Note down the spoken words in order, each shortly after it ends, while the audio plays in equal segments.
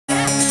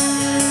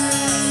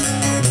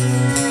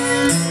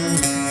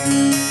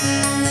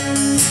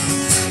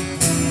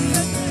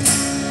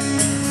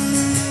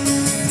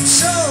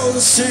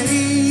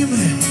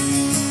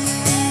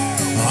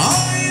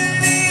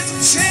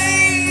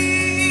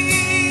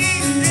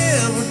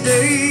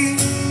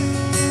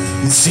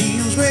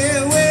Seems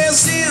we're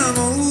wasting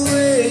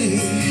away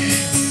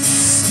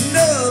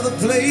another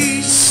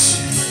place.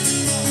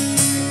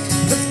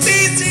 The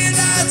busy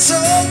nights so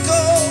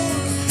cold.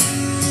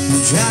 We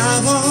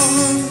drive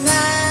all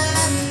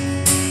night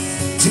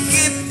to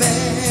get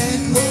back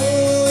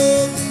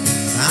home.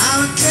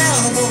 I'm a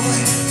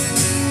cowboy.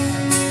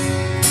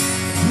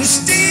 We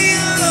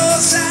still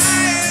outside,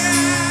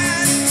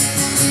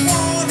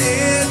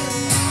 wanted,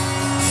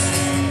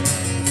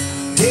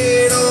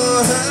 dead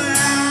or alive,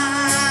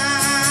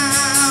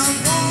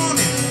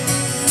 wanted,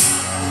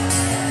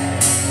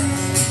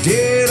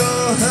 dead or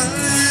alive.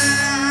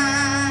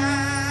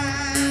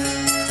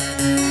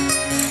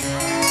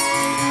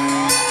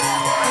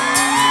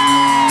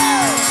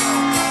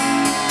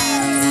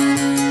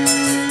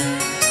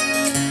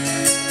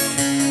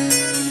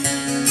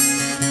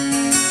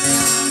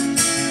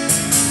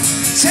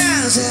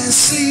 Times I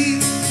sleep,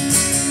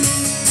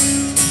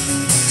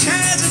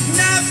 times of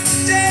night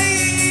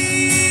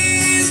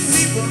days,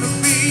 people to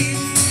meet,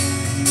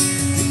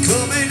 they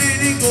come and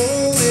they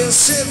go their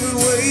separate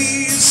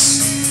ways.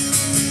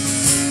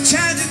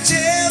 Trying to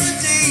tell the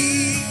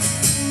day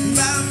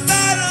by the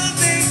bottle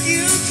that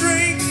you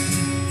drink.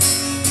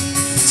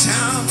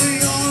 Time for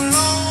your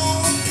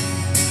alone,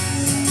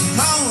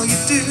 all you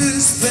do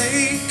is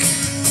think.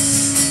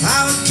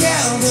 I'm a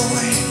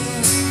cowboy.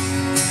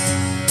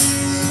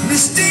 We're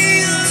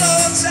still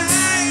all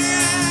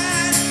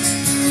tired,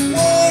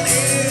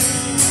 wanted,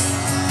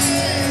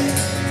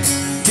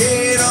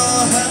 dead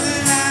or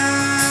alive,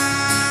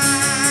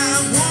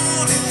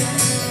 wanted,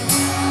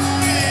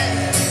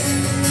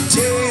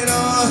 dead or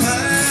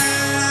alive.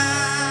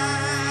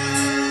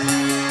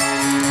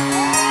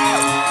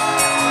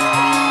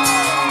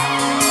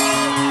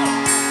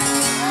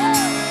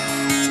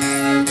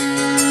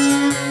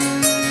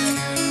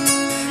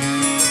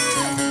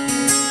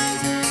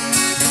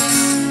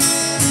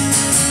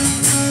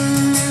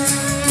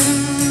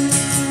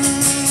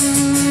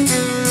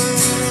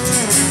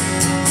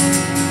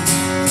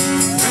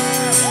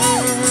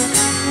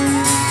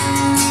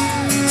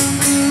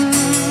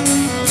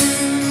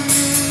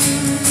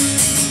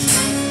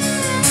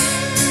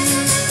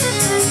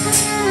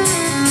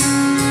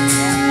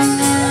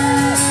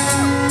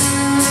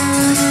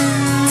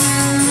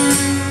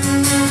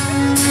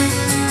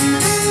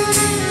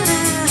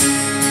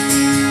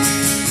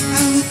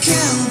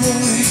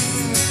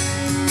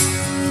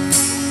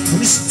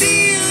 We're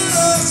still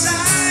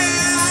outside,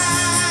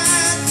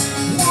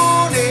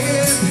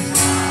 wanted,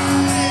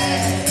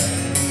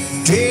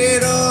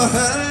 dead or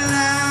alive.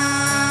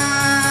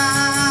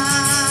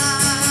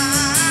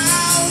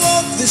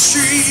 Walk the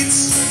streets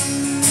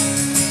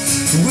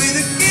with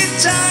a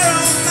guitar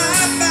on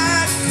my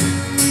back,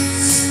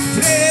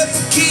 play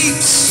for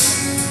keeps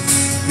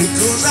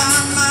because I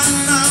might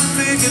not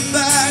make it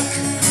back.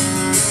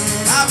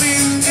 I've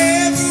been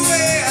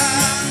everywhere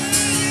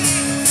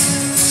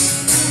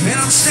and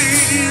I'm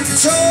standing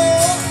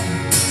tall.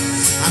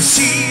 I've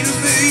seen a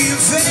million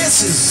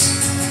faces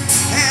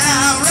and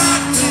I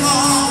rock them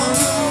all.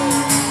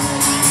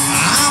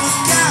 I'm a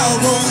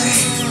cowboy.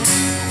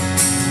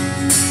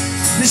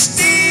 We're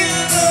still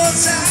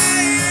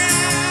outside,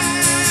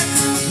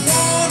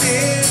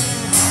 wanted,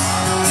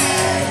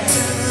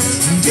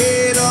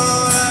 dead or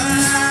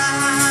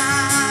alive.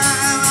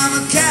 I'm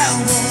a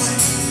cowboy.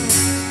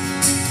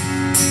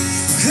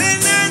 And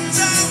that's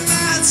on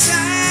my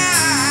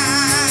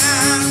side,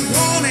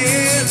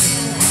 wanted,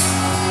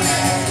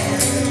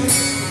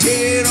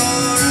 dead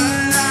or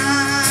alive,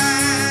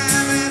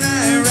 and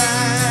I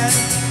ride,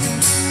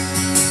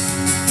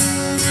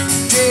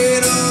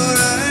 dead or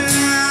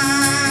alive,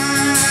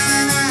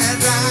 I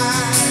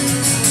ride,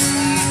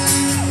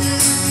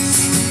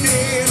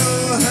 dead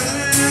or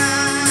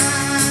alive,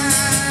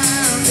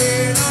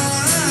 dead or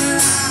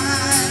alive,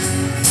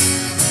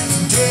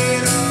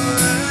 dead or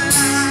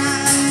alive,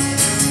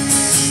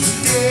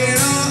 dead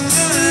or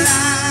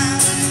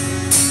alive,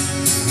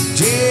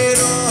 dead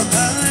or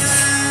alive.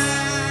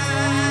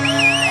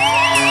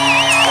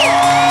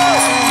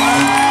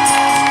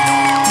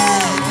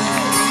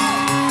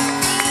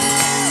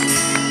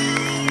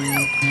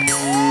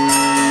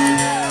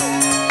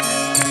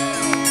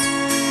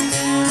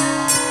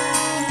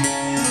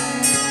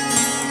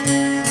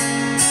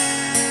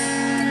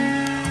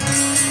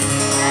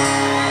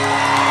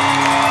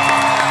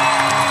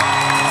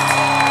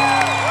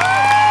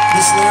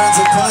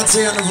 Lorenzo Ponce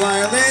on the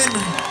violin,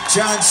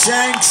 John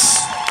Shanks.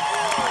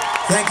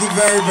 Thank you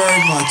very,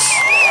 very much.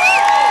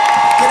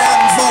 Get out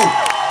and vote.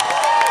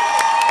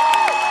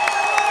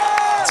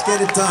 Let's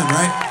get it done,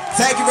 right?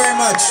 Thank you very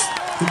much.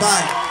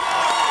 Goodbye.